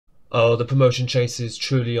Oh, the promotion chase is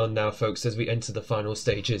truly on now, folks, as we enter the final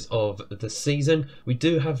stages of the season. We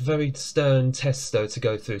do have very stern tests, though, to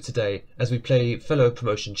go through today, as we play fellow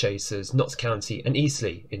promotion chasers Notts County and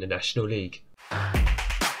Eastleigh in the National League.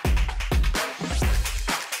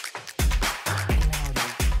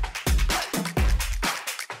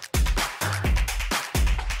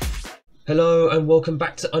 Hello and welcome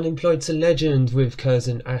back to Unemployed to Legend with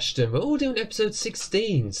Curzon Ashton. We're all doing episode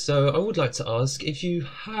 16, so I would like to ask if you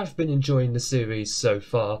have been enjoying the series so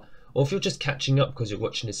far, or if you're just catching up because you're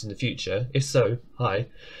watching this in the future. If so, hi.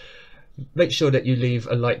 Make sure that you leave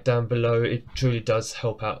a like down below. It truly does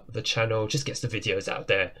help out the channel, just gets the videos out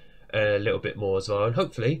there a little bit more as well, and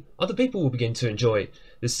hopefully other people will begin to enjoy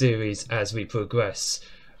the series as we progress.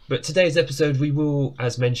 But today's episode we will,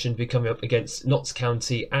 as mentioned, be coming up against Notts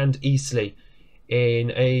County and Eastleigh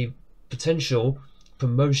in a potential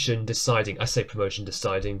promotion deciding, I say promotion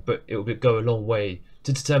deciding, but it will go a long way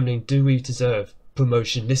to determining do we deserve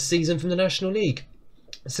promotion this season from the National League.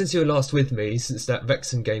 Since you were last with me, since that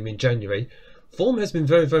Wrexham game in January, form has been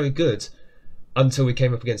very, very good until we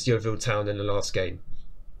came up against Yeovil Town in the last game.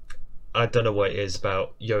 I don't know what it is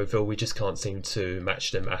about Yeovil, we just can't seem to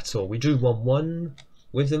match them at all. We drew 1-1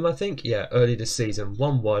 with them, I think, yeah, early this season,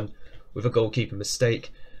 1-1 with a goalkeeper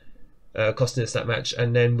mistake, costing us that match,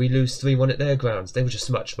 and then we lose 3-1 at their grounds. They were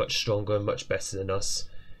just much stronger and much better than us.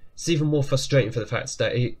 It's even more frustrating for the fact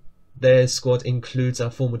that their squad includes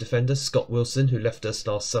our former defender, Scott Wilson, who left us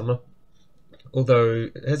last summer. Although,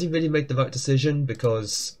 has he really made the right decision?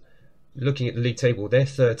 Because looking at the league table, they're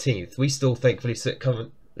 13th. We still thankfully sit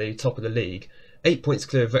currently top of the league, 8 points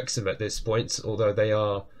clear of Wrexham at this point, although they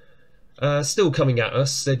are still coming at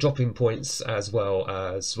us. They're dropping points as well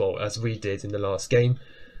as we did in the last game.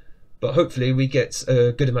 But hopefully we get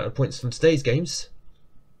a good amount of points from today's games.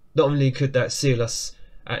 Not only could that seal us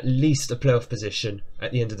at least a playoff position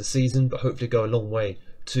at the end of the season, but hopefully go a long way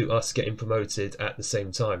to us getting promoted at the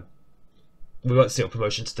same time. We won't seal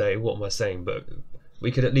promotion today, what am I saying, but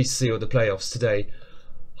we could at least seal the playoffs today.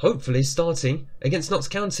 Hopefully starting against Notts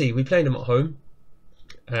County. We play them at home,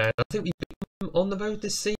 and I think we beat them on the road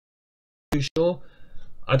this season. Sure,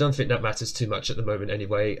 I don't think that matters too much at the moment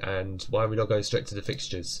anyway. And why are we not going straight to the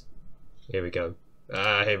fixtures? Here we go.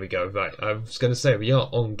 Here we go. Right, I was going to say we are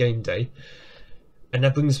on game day, and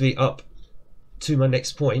that brings me up to my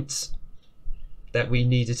next point, that we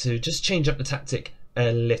needed to just change up the tactic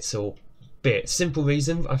a little bit. Simple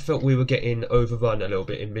reason, I felt we were getting overrun a little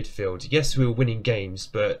bit in midfield. Yes, we were winning games,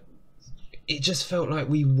 but it just felt like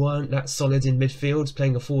we weren't that solid in midfield.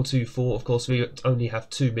 Playing a 4-2-4, of course we only have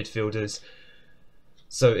 2 midfielders,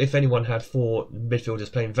 so if anyone had 4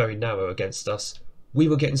 midfielders playing very narrow against us, we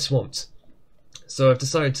were getting swamped. So I've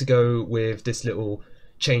decided to go with this little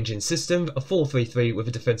change in system, a 4-3-3 with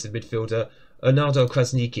a defensive midfielder, Arnaldo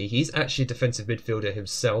Krasniqi. He's actually a defensive midfielder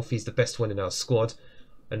himself, he's the best one in our squad,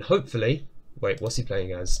 and hopefully, wait, what's he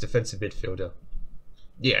playing as? Defensive midfielder.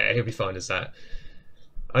 Yeah, he'll be fine as that.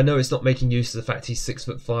 I know it's not making use of the fact he's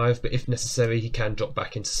 6'5", but if necessary he can drop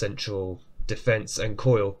back into central defence, and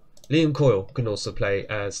Liam Coyle can also play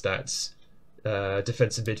as that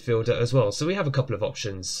defensive midfielder as well. So we have a couple of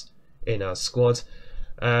options in our squad.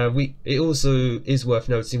 It also is worth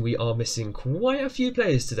noting we are missing quite a few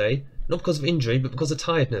players today, not because of injury but because of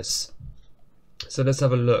tiredness. So let's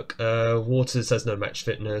have a look. Waters has no match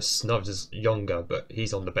fitness, neither does Younger, but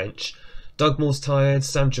he's on the bench. Doug Moore's tired,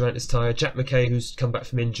 Sam Durant is tired, Jack McKay, who's come back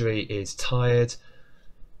from injury, is tired.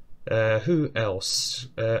 Who else?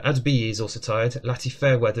 Adbi is also tired, Lati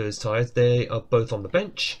Fairweather is tired, they are both on the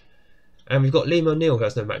bench. And we've got Liam O'Neill, who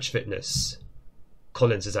has no match fitness.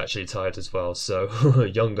 Collins is actually tired as well, so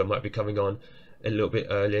Younger might be coming on a little bit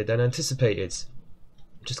earlier than anticipated.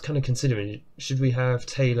 Just kind of considering, should we have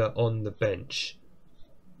Taylor on the bench?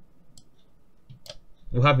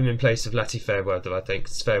 We'll have him in place of Lati Fairweather, I think,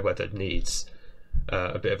 because Fairweather needs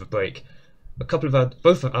a bit of a break.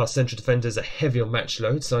 Both of our central defenders are heavy on match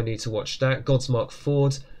load, so I need to watch that. Godsmark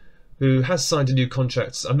Ford, who has signed a new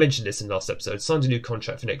contract, I mentioned this in last episode, signed a new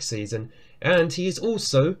contract for next season, and he is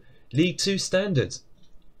also League 2 standard.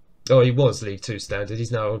 Oh, he was League 2 standard,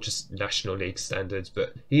 he's now just National League standard,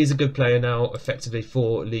 but he is a good player now, effectively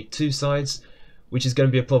for League 2 sides, which is going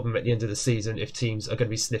to be a problem at the end of the season if teams are going to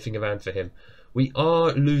be sniffing around for him. We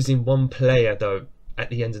are losing one player though at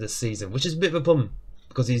the end of the season, which is a bit of a problem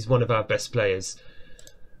because he's one of our best players.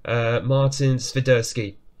 Martin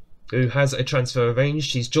Swiderski, who has a transfer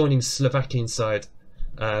arranged. He's joining Slovakian side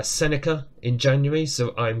Seneca in January,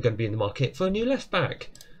 so I'm going to be in the market for a new left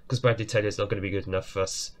back because Bradley Taylor's not going to be good enough for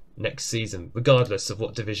us next season, regardless of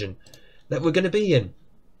what division that we're going to be in.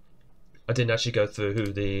 I didn't actually go through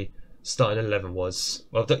who the starting 11 was.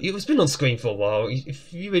 Well, it was been on screen for a while.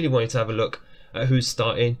 If you really wanted to have a look at who's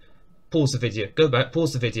starting, pause the video, go back,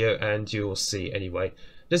 pause the video, and you'll see anyway.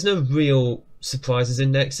 There's no real surprises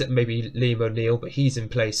in there, except maybe Liam O'Neill, but he's in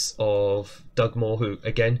place of Doug Moore, who,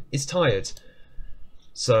 again, is tired.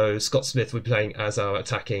 So Scott Smith will be playing as our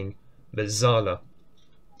attacking Mazzala.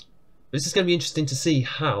 This is going to be interesting to see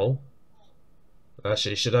how...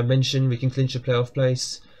 Actually, should I mention we can clinch a playoff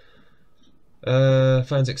place?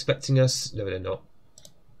 Fans expecting us? No, they're not.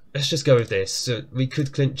 Let's just go with this. So we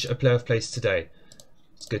could clinch a playoff place today.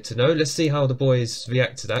 It's good to know. Let's see how the boys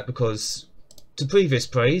react to that, because to previous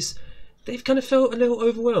praise, they've kind of felt a little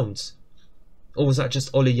overwhelmed. Or was that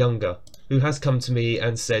just Ollie Younger, who has come to me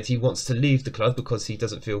and said he wants to leave the club because he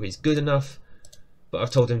doesn't feel he's good enough? But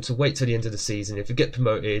I've told him to wait till the end of the season. If we get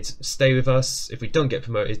promoted, stay with us. If we don't get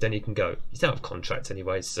promoted, then he can go. He's out of contract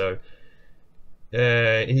anyway, so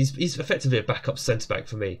he's effectively a backup centre-back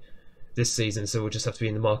for me this season, so we'll just have to be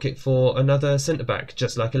in the market for another centre-back,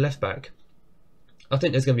 just like a left-back. I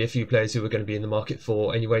think there's going to be a few players who we're going to be in the market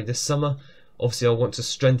for anyway this summer. Obviously, I want to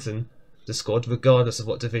strengthen the squad regardless of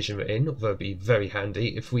what division we're in, although it'd be very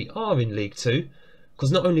handy if we are in League 2,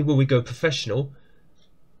 because not only will we go professional,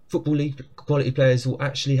 Football League quality players will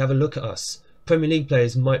actually have a look at us. Premier League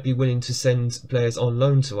players might be willing to send players on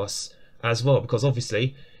loan to us as well, because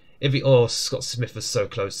obviously, Scott Smith was so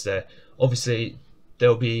close there. Obviously,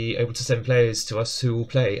 they'll be able to send players to us who will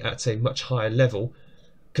play at a much higher level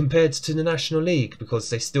compared to the National League, because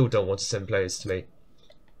they still don't want to send players to me.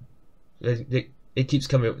 It keeps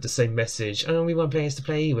coming up with the same message. Oh, we want players to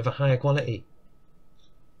play with a higher quality.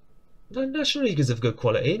 The National League is of good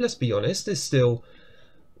quality, let's be honest. There's still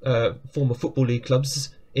former Football League clubs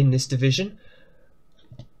in this division.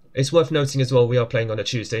 It's worth noting as well, we are playing on a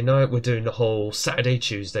Tuesday night. We're doing the whole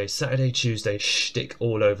Saturday-Tuesday shtick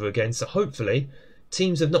all over again. So hopefully,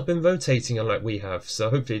 teams have not been rotating unlike we have. So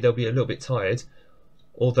hopefully they'll be a little bit tired.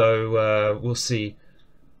 Although we'll see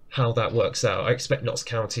how that works out. I expect Notts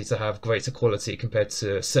County to have greater quality compared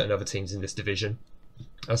to certain other teams in this division.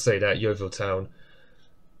 I'll say that Yeovil Town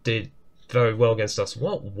did very well against us.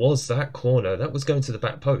 What was that corner? That was going to the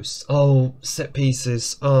back post. Oh, set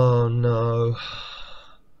pieces. Oh no.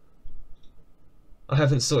 I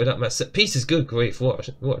haven't sorted out my set pieces. Good grief, what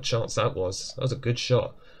a chance that was. That was a good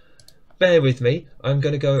shot. Bear with me. I'm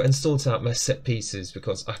going to go and sort out my set pieces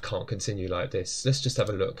because I can't continue like this. Let's just have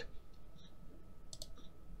a look.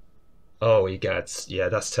 Oh, egads. Yeah,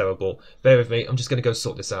 that's terrible. Bear with me. I'm just going to go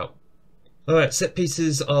sort this out. Alright, set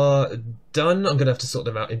pieces are done. I'm going to have to sort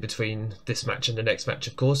them out in between this match and the next match,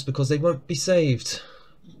 of course, because they won't be saved.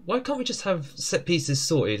 Why can't we just have set pieces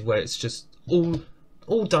sorted where it's just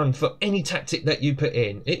all done for any tactic that you put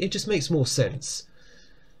in? It just makes more sense.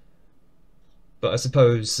 But I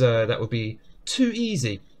suppose that would be too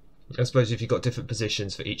easy. I suppose if you've got different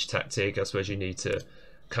positions for each tactic, I suppose you need to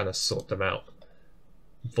kind of sort them out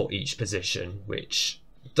for each position, which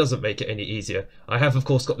doesn't make it any easier. I have, of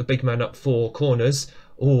course, got the big man up for corners.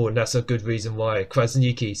 Oh, and that's a good reason why.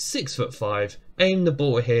 Krasniki, 6'5", aim the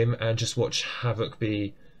ball at him and just watch havoc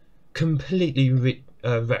be completely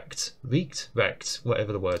wrecked,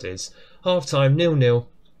 whatever the word is. Half time, 0-0.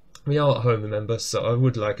 We are at home, remember, so I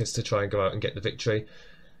would like us to try and go out and get the victory.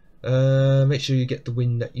 Make sure you get the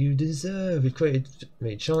win that you deserve. We've created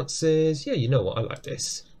many chances. Yeah, you know what, I like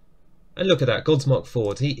this. And look at that, Godsmark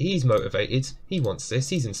Ford. He's motivated. He wants this.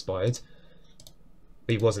 He's inspired.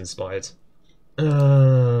 He was inspired.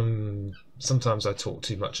 Sometimes I talk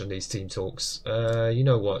too much on these team talks. You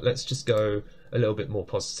know what? Let's just go a little bit more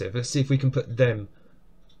positive. Let's see if we can put them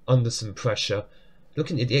under some pressure.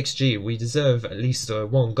 Looking at the XG, we deserve at least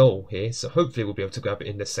one goal here. So hopefully we'll be able to grab it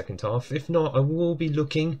in the second half. If not, I will be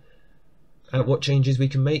looking at what changes we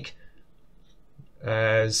can make.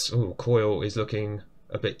 As Coyle is looking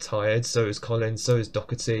a bit tired, so is Collins, so is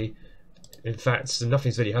Doherty. In fact,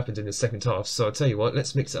 nothing's really happened in the second half, so I'll tell you what,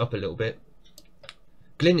 let's mix it up a little bit.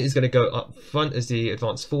 Glyn is going to go up front as the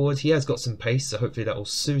advanced forward. He has got some pace, so hopefully that will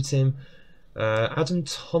suit him. Adam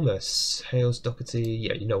Thomas, Hales, Doherty.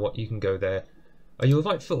 Yeah, you know what, you can go there. Are you a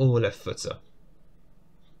right foot or a left footer?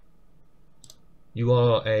 You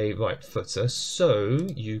are a right footer, so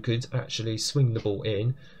you could actually swing the ball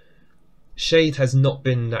in. Shade has not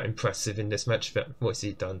been that impressive in this match. What's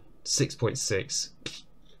he done? 6.6.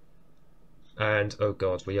 And oh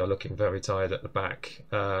god, we are looking very tired at the back.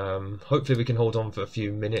 Hopefully we can hold on for a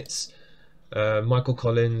few minutes. Michael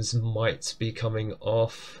Collins might be coming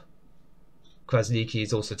off. Krasniki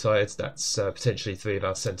is also tired. That's potentially 3 of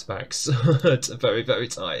our centre backs. Very, very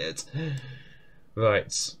tired.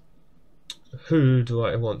 Right. Who do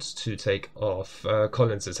I want to take off?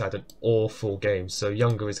 Collins has had an awful game, so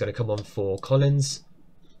Younger is going to come on for Collins.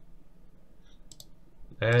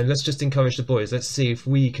 And let's just encourage the boys. Let's see if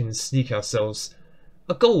we can sneak ourselves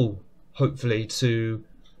a goal, hopefully, to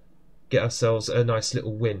get ourselves a nice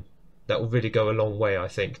little win. That will really go a long way, I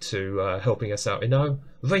think, to helping us out in our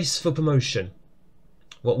race for promotion.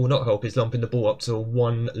 What will not help is lumping the ball up to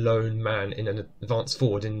one lone man in an advanced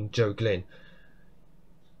forward in Joe Glynn.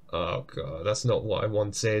 Oh god, that's not what I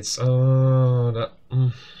wanted. Oh,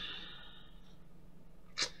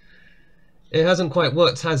 It hasn't quite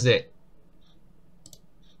worked, has it?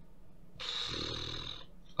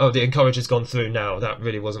 Oh, the encourager's gone through now. That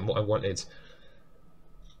really wasn't what I wanted.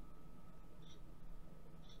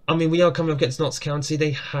 I mean, we are coming up against Notts County.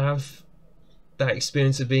 They have that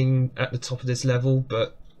experience of being at the top of this level,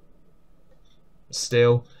 but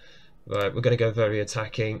still. Right, we're going to go very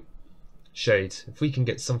attacking. Shade. If we can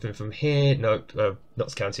get something from here... Nope,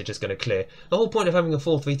 Notts County are just going to clear. The whole point of having a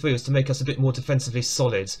 4-3-3 was to make us a bit more defensively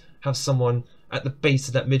solid. Have someone at the base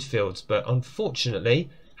of that midfield. But unfortunately,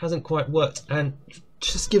 hasn't quite worked. And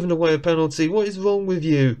just given away a penalty. What is wrong with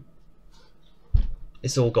you?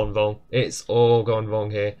 It's all gone wrong. It's all gone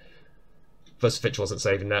wrong here. Fitch wasn't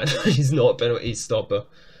saving that. He's not a penalty stopper.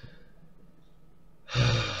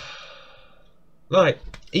 Right.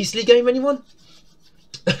 Eastleigh game, anyone?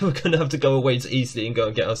 We're going to have to go away to Eastleigh and go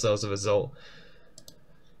and get ourselves a result.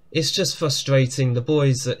 It's just frustrating. The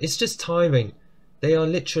boys, it's just tiring. They are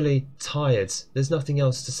literally tired. There's nothing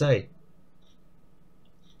else to say.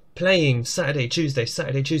 Playing Saturday, Tuesday,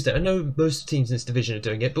 Saturday, Tuesday. I know most teams in this division are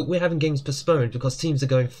doing it, but we're having games postponed because teams are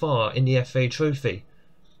going far in the FA Trophy.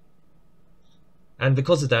 And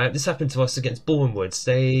because of that, this happened to us against Bournemouth.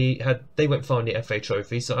 They went far in the FA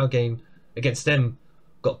Trophy, so our game against them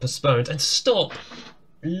got postponed. And stop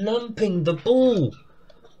lumping the ball.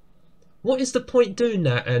 What is the point doing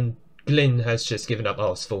that? And Glynn has just given up.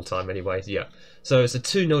 Oh, it's full time anyway. Yeah. So it's a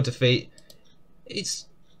 2-0 defeat. It's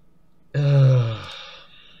we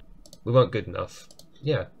weren't good enough.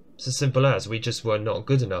 Yeah, it's as simple as we just were not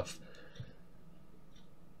good enough.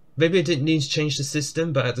 Maybe I didn't need to change the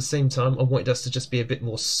system, but at the same time, I wanted us to just be a bit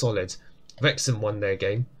more solid. Wrexham won their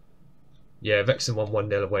game. Yeah, Wrexham won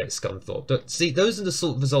 1-0 away at Scunthorpe. But see, those are the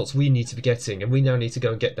sort of results we need to be getting, and we now need to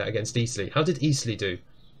go and get that against Eastleigh. How did Eastleigh do?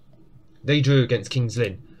 They drew against Kings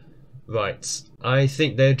Lynn. Right, I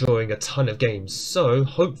think they're drawing a ton of games, so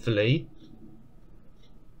hopefully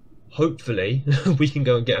we can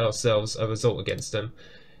go and get ourselves a result against them.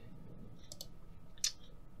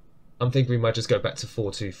 I'm thinking we might just go back to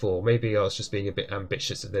 4-2-4. Maybe I was just being a bit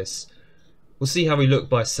ambitious at this. We'll see how we look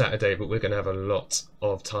by Saturday, but we're going to have a lot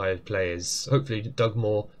of tired players. Hopefully Doug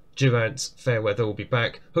Moore, Durant, Fairweather will be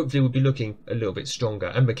back. Hopefully we'll be looking a little bit stronger.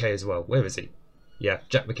 And McKay as well. Where is he? Yeah,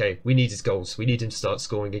 Jack McKay. We need his goals. We need him to start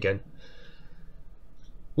scoring again.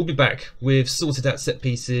 We'll be back with sorted out set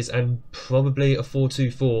pieces and probably a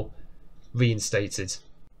 4-2-4 reinstated.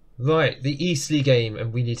 Right, the Eastleigh game,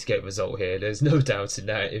 and we need to get a result here. There's no doubt in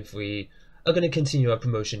that if we are going to continue our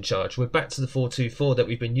promotion charge. We're back to the 4-2-4 that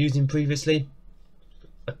we've been using previously.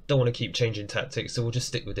 I don't want to keep changing tactics, so we'll just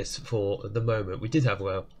stick with this for the moment. We did have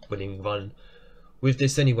a winning run with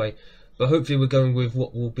this anyway, but hopefully we're going with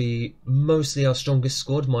what will be mostly our strongest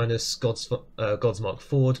squad, minus Godsmark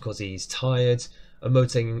Ford because he's tired.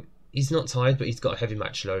 Emoting, he's not tired, but he's got a heavy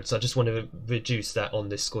match load, so I just want to reduce that on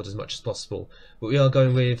this squad as much as possible. But we are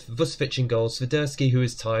going with Vuskovic in goals, Swiderski, who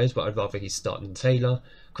is tired, but I'd rather he start than Taylor,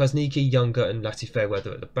 Krasniki, Younger and Lati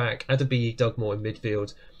Fairweather at the back, Adabi, Doug Moore in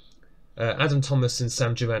midfield, Adam Thomas and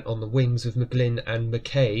Sam Durant on the wings with McGlynn and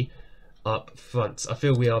McKay up front. I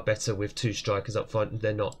feel we are better with two strikers up front.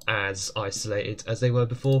 They're not as isolated as they were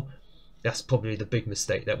before. That's probably the big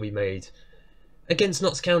mistake that we made. Against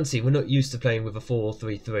Notts County, we're not used to playing with a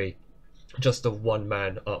 4-3-3. Just a one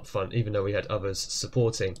man up front, even though we had others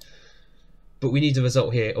supporting. But we need a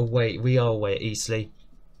result here away. We are away at Eastleigh.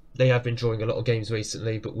 They have been drawing a lot of games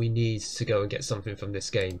recently, but we need to go and get something from this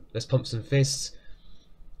game. Let's pump some fists.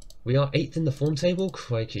 We are 8th in the form table.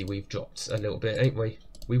 Crikey, we've dropped a little bit, ain't we?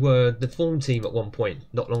 We were the form team at one point,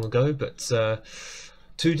 not long ago, but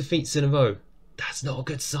 2 defeats in a row. That's not a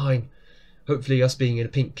good sign. Hopefully us being in a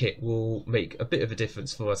pink kit will make a bit of a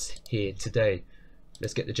difference for us here today.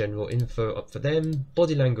 Let's get the general info up for them.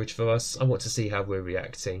 Body language for us. I want to see how we're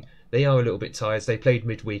reacting. They are a little bit tired. They played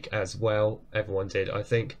midweek as well. Everyone did, I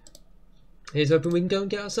think. Here's hoping we can go and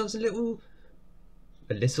get ourselves a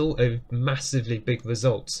massively big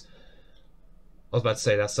result. I was about to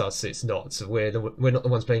say that's us. It's not. So we're not the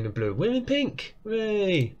ones playing in blue. We're in pink.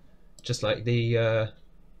 Hooray! Just like the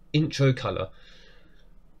intro colour.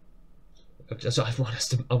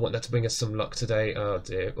 I want that to bring us some luck today. Oh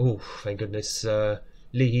dear. Oh, thank goodness.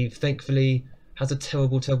 Lee, thankfully, has a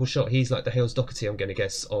terrible, terrible shot. He's like the Hales Doherty, I'm going to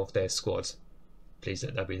guess, of their squad. Please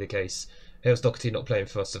let that be the case. Hales Doherty not playing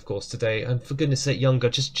for us, of course, today. And for goodness sake, Younger,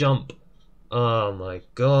 just jump. Oh my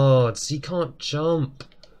God, he can't jump.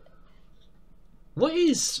 What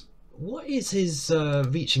is his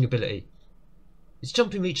reaching ability? His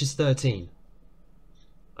jumping reach is 13.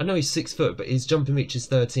 I know he's 6 foot, but his jumping reach is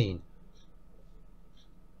 13.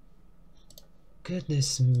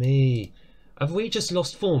 Goodness me. Have we just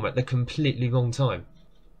lost form at the completely wrong time?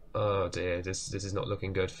 Oh dear, this is not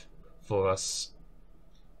looking good for us.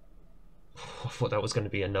 I thought that was going to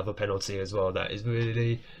be another penalty as well. That is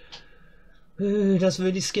really... that's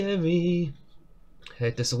really scary.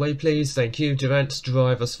 Head this away, please. Thank you. Durant,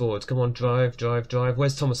 drive us forward. Come on, drive, drive, drive.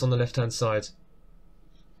 Where's Thomas on the left-hand side?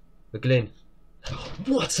 McGlynn.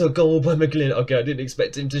 What a goal by McGlynn. Okay, I didn't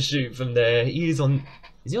expect him to shoot from there. He's on...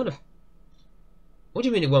 Is he on a... What do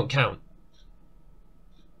you mean it won't count?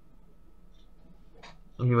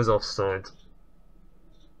 He was offside.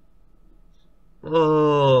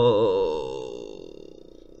 Oh...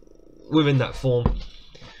 We're in that form.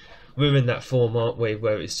 We're in that form, aren't we?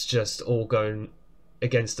 Where it's just all going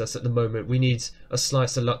against us at the moment. We need a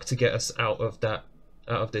slice of luck to get us out of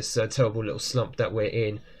this terrible little slump that we're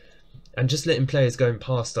in. And just letting players going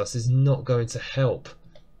past us is not going to help.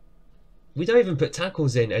 We don't even put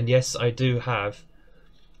tackles in, and yes, I do have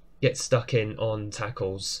get stuck in on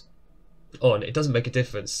tackles. On, it doesn't make a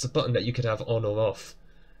difference. It's a button that you could have on or off.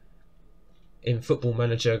 In Football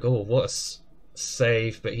Manager, oh, what a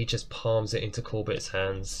save, but he just palms it into Corbett's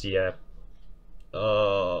hands. Yeah.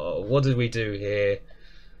 Oh, what did we do here?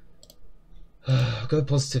 Go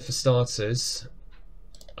positive for starters.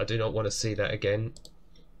 I do not want to see that again.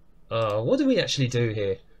 What do we actually do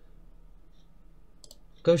here?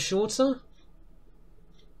 Go shorter?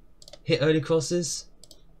 Hit early crosses?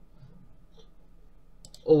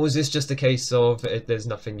 Or is this just a case of there's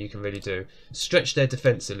nothing you can really do? Stretch their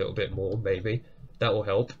defence a little bit more, maybe. That will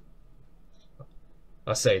help.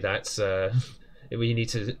 I say that. We need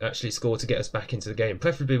to actually score to get us back into the game.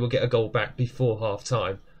 Preferably we'll get a goal back before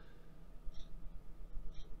half-time.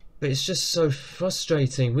 But it's just so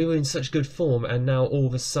frustrating. We were in such good form, and now all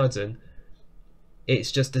of a sudden,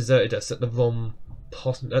 it's just deserted us at the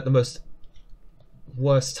most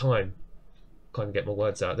worst time. Can't even get my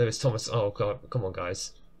words out. There is Thomas. Oh God, come on,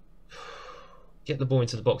 guys. Get the ball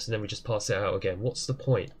into the box, and then we just pass it out again. What's the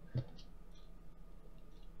point?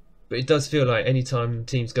 But it does feel like any time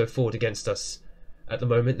teams go forward against us at the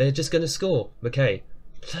moment, they're just going to score. McKay,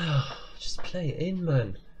 just play it in,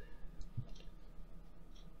 man.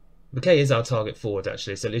 McKay is our target forward,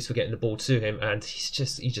 actually, so at least we're getting the ball to him, and he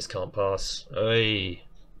just can't pass. Oy.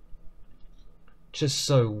 Just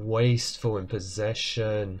so wasteful in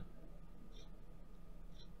possession.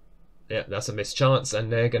 Yeah, that's a missed chance, and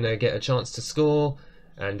they're going to get a chance to score,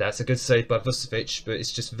 and that's a good save by Vucevic, but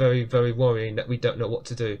it's just very, very worrying that we don't know what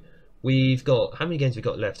to do. We've got, how many games we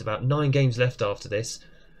got left? About 9 games left after this.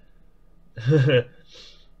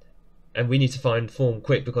 And we need to find form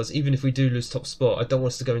quick, because even if we do lose top spot, I don't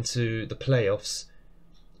want us to go into the playoffs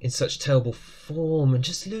in such terrible form and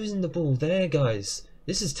just losing the ball there, guys.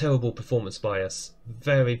 This is terrible performance by us.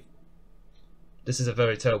 This is a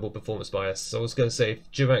very terrible performance by us. So I was going to say,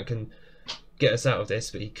 if Durant can get us out of this,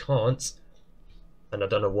 but he can't. And I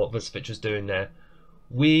don't know what Vucevic was doing there.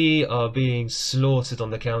 We are being slaughtered on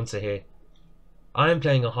the counter here. I am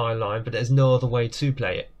playing a high line, but there's no other way to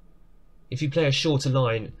play it. If you play a shorter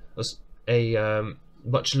line, a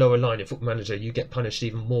much lower line in Football Manager, you get punished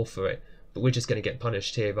even more for it. But we're just going to get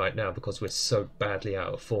punished here right now because we're so badly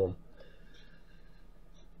out of form.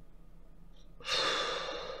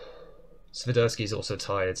 Swiderski's also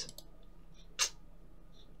tired.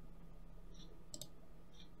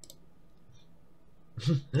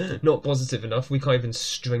 Not positive enough. We can't even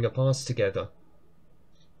string a pass together.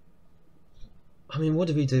 I mean, what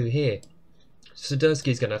do we do here?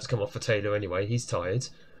 Swiderski's going to have to come off for Taylor anyway. He's tired.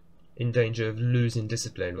 In danger of losing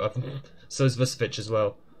discipline. So is Vucevic as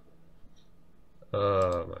well.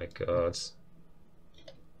 Oh my god.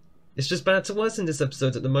 It's just bad to us in this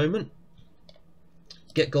episode at the moment.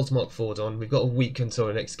 Get Goldmark forward on. We've got a week until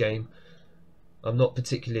the next game. I'm not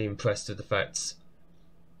particularly impressed with the fact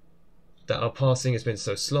that our passing has been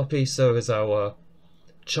so sloppy. So has our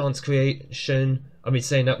chance creation. I mean,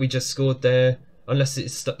 saying that we just scored there, unless it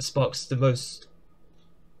sparks the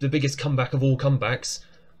biggest comeback of all comebacks,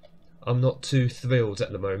 I'm not too thrilled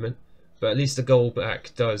at the moment. But at least the goal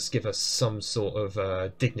back does give us some sort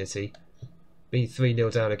of dignity. Being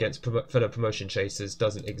 3-0 down against fellow promotion chasers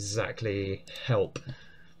doesn't exactly help.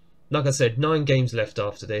 Like I said, 9 games left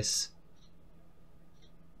after this.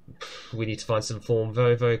 We need to find some form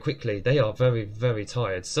very, very quickly. They are very, very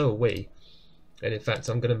tired. So are we. And in fact,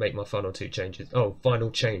 I'm going to make my final 2 changes. Oh, final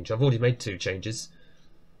change. I've already made 2 changes.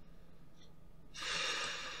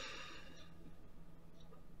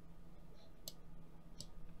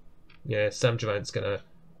 Yeah, Sam Durant's going to...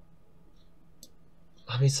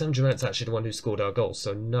 I mean, Sam Durant's actually the one who scored our goal.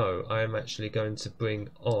 So no, I am actually going to bring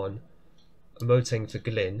on Moteng for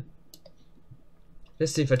Glyn.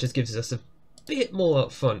 Let's see if that just gives us a bit more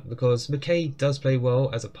up front, because McKay does play well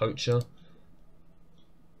as a poacher.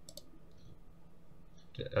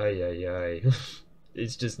 Ay.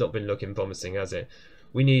 It's just not been looking promising, has it?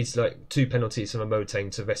 We need like 2 penalties from a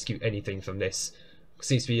Moteng to rescue anything from this.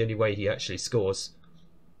 Seems to be the only way he actually scores.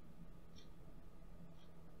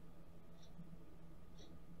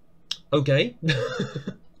 Okay.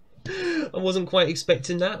 I wasn't quite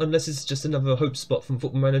expecting that, unless it's just another hope spot from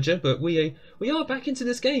Football Manager, but we are back into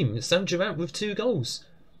this game. Sam Durant with 2 goals.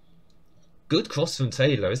 Good cross from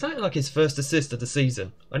Taylor. Is that like his first assist of the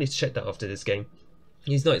season? I need to check that after this game.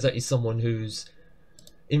 He's not exactly someone who's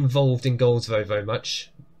involved in goals very, very much.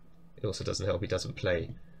 It also doesn't help he doesn't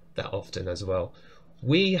play that often as well.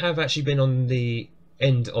 We have actually been on the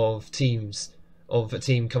end of a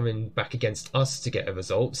team coming back against us to get a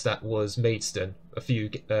result. That was Maidstone a few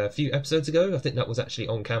episodes ago. I think that was actually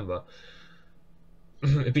on camera.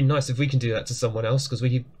 It'd be nice if we can do that to someone else, because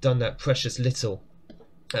we've done that precious little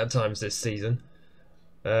at times this season.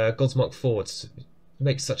 Godsmark Ford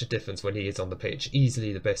makes such a difference when he is on the pitch.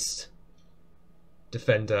 Easily the best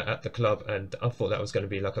defender at the club, and I thought that was going to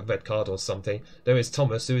be like a red card or something. There is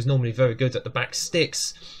Thomas, who is normally very good at the back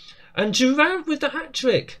sticks, and Durant with the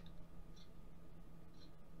hat-trick.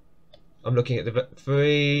 I'm looking at the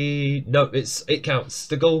 3. No, it counts.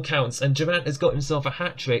 The goal counts, and Durant has got himself a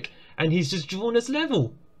hat-trick, and he's just drawn us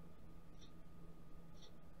level.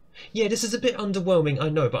 Yeah, this is a bit underwhelming, I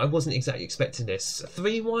know, but I wasn't exactly expecting this.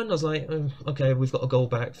 3-1, I was like, oh, okay, we've got a goal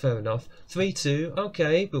back, fair enough. 3-2,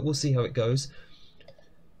 okay, but we'll see how it goes.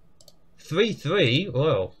 3-3,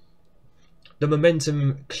 well, the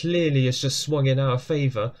momentum clearly has just swung in our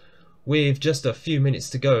favour. With just a few minutes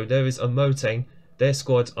to go, there is a Moteng. Their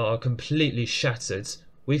squad are completely shattered.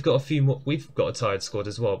 We've got a few more. We've got a tired squad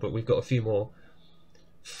as well, but we've got a few more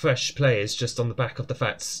fresh players just on the back of the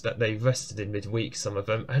fact that they rested in midweek, some of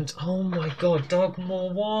them. And oh my god,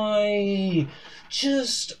 Dugmore, why?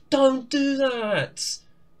 Just don't do that.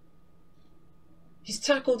 He's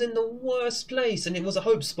tackled in the worst place, and it was a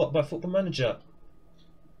hope spot by Football Manager.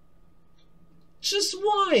 Just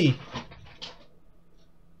why?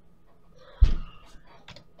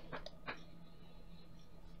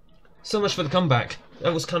 So much for the comeback.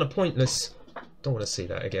 That was kind of pointless. Don't want to see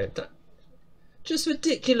that again. Just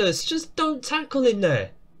ridiculous. Just don't tackle in there.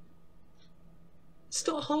 It's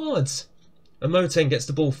not hard. And Moteng gets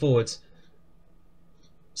the ball forward.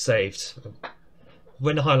 Saved.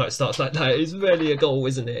 When the highlight starts like that, it's really a goal,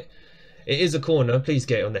 isn't it? It is a corner. Please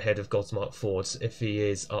get it on the head of Godsmark Ford if he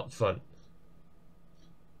is up front.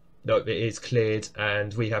 Nope, it is cleared,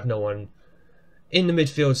 and we have no one in the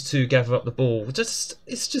midfield to gather up the ball.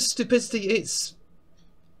 It's just stupidity. It's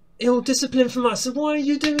ill discipline from us. So why are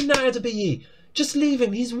you doing that, Adebayi? Just leave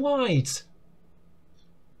him. He's wide.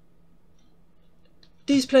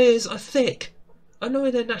 These players are thick. I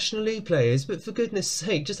know they're National League players, but for goodness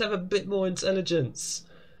sake, just have a bit more intelligence.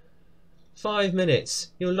 5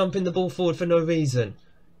 minutes. You're lumping the ball forward for no reason.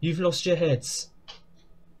 You've lost your heads.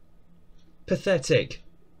 Pathetic.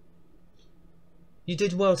 You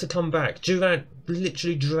did well to come back. Durant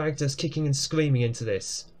literally dragged us kicking and screaming into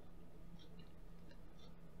this.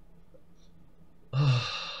 Oh,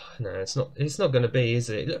 no, it's not going to be, is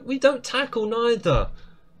it? Look, we don't tackle neither.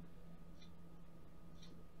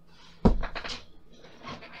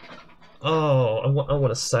 Oh, I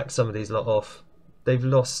want to sack some of these lot off. They've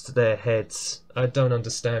lost their heads. I don't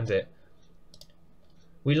understand it.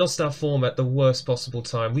 We lost our form at the worst possible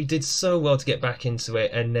time. We did so well to get back into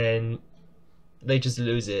it, and then they just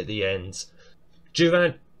lose it at the end.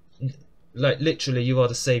 Durant, like literally, you are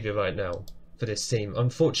the saviour right now for this team.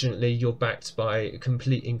 Unfortunately, you're backed by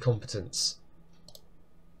complete incompetence.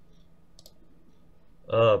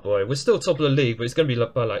 Oh boy, we're still top of the league, but it's going to be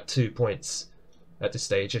by like 2 points at this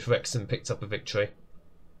stage if Wrexham picked up a victory.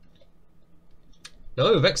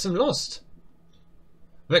 No, Wrexham lost.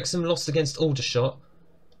 Wrexham lost against Aldershot.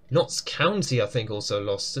 Notts County, I think, also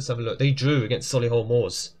lost. Let's have a look. They drew against Solihull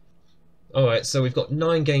Moors. Alright, so we've got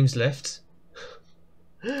 9 games left.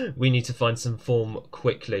 We need to find some form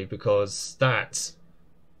quickly, because that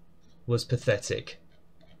was pathetic.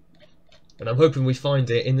 And I'm hoping we find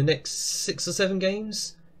it in the next 6 or 7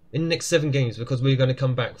 games. in the next 7 games, because we're going to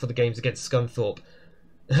come back for the games against Scunthorpe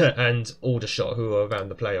and Aldershot, who are around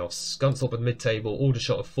the playoffs. Scunthorpe at mid-table,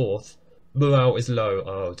 Aldershot at 4th. Morale is low.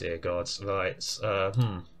 Oh dear God. Right.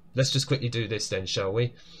 Let's just quickly do this then, shall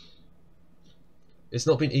we? It's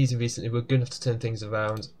not been easy recently. We're going to have to turn things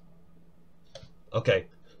around. Okay.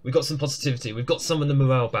 We've got some positivity. We've got some of the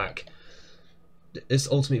morale back. This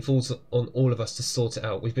ultimately falls on all of us to sort it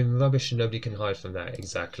out. We've been rubbish and nobody can hide from that.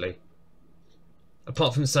 Exactly.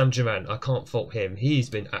 Apart from Sam Durant, I can't fault him. He's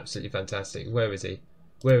been absolutely fantastic. Where is he?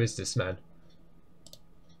 Where is this man?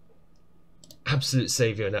 Absolute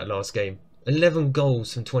saviour in that last game. 11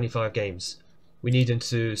 goals from 25 games. We need him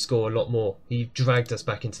to score a lot more. He dragged us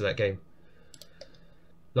back into that game.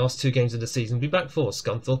 Last 2 games of the season. We'll be back for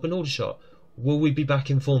Scunthorpe and Aldershot. Will we be back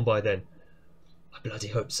in form by then? I bloody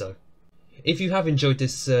hope so. If you have enjoyed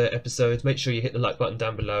this episode, make sure you hit the like button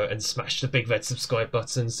down below and smash the big red subscribe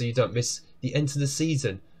button so you don't miss the end of the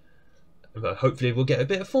season. Hopefully we'll get a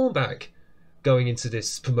bit of form back going into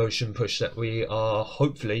this promotion push that we are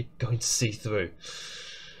hopefully going to see through.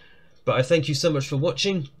 But I thank you so much for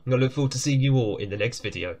watching, and I look forward to seeing you all in the next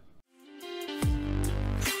video.